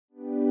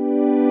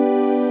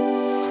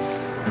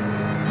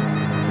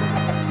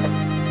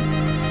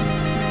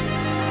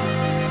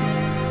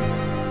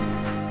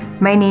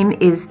My name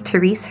is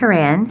Therese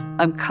Horan.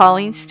 I'm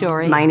Colleen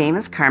Story. My name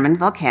is Carmen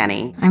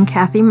Volcani. I'm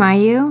Kathy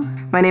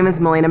Mayu. My name is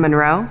Melina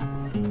Monroe.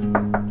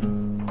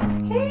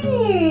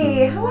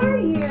 Hey, how are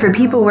you? For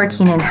people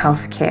working in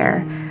healthcare,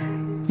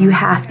 you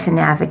have to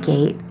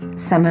navigate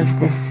some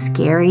of the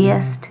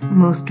scariest,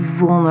 most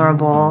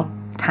vulnerable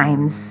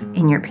times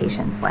in your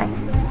patient's life.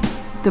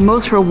 The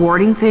most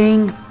rewarding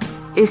thing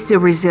is the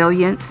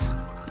resilience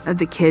of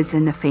the kids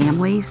and the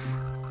families.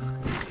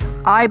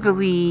 I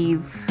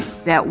believe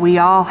that we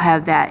all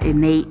have that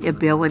innate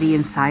ability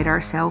inside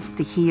ourselves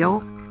to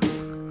heal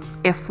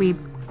if we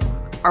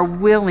are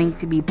willing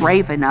to be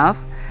brave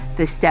enough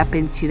to step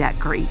into that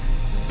grief.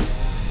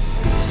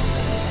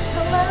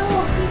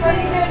 Hello, how are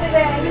you doing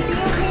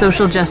today?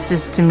 Social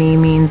justice to me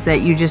means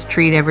that you just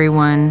treat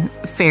everyone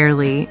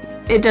fairly.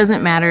 It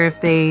doesn't matter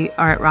if they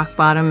are at rock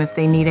bottom, if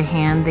they need a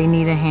hand, they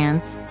need a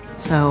hand.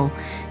 So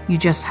you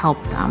just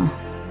help them.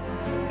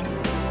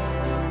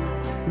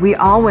 We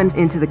all went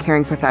into the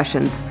caring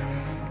professions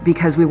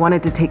because we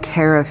wanted to take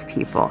care of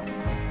people.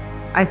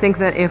 I think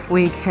that if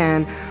we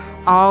can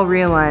all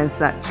realize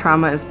that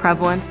trauma is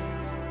prevalent,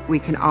 we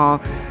can all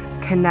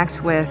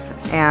connect with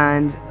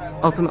and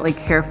ultimately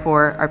care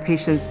for our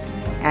patients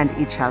and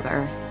each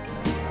other.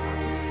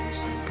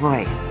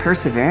 Boy,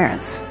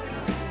 perseverance.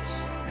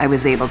 I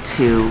was able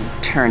to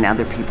turn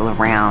other people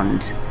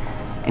around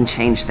and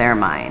change their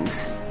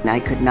minds. I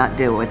could not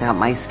do it without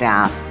my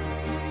staff.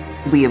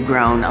 We have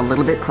grown a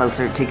little bit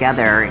closer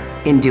together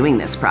in doing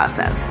this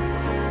process.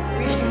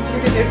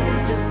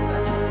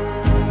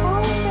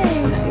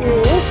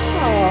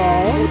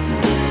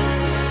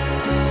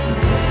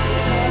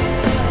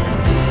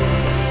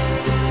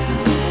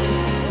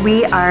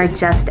 We are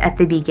just at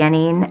the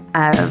beginning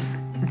of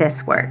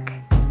this work.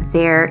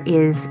 There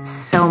is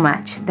so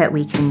much that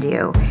we can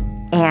do,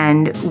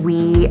 and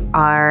we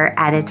are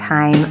at a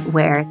time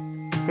where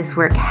this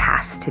work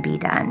has to be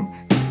done.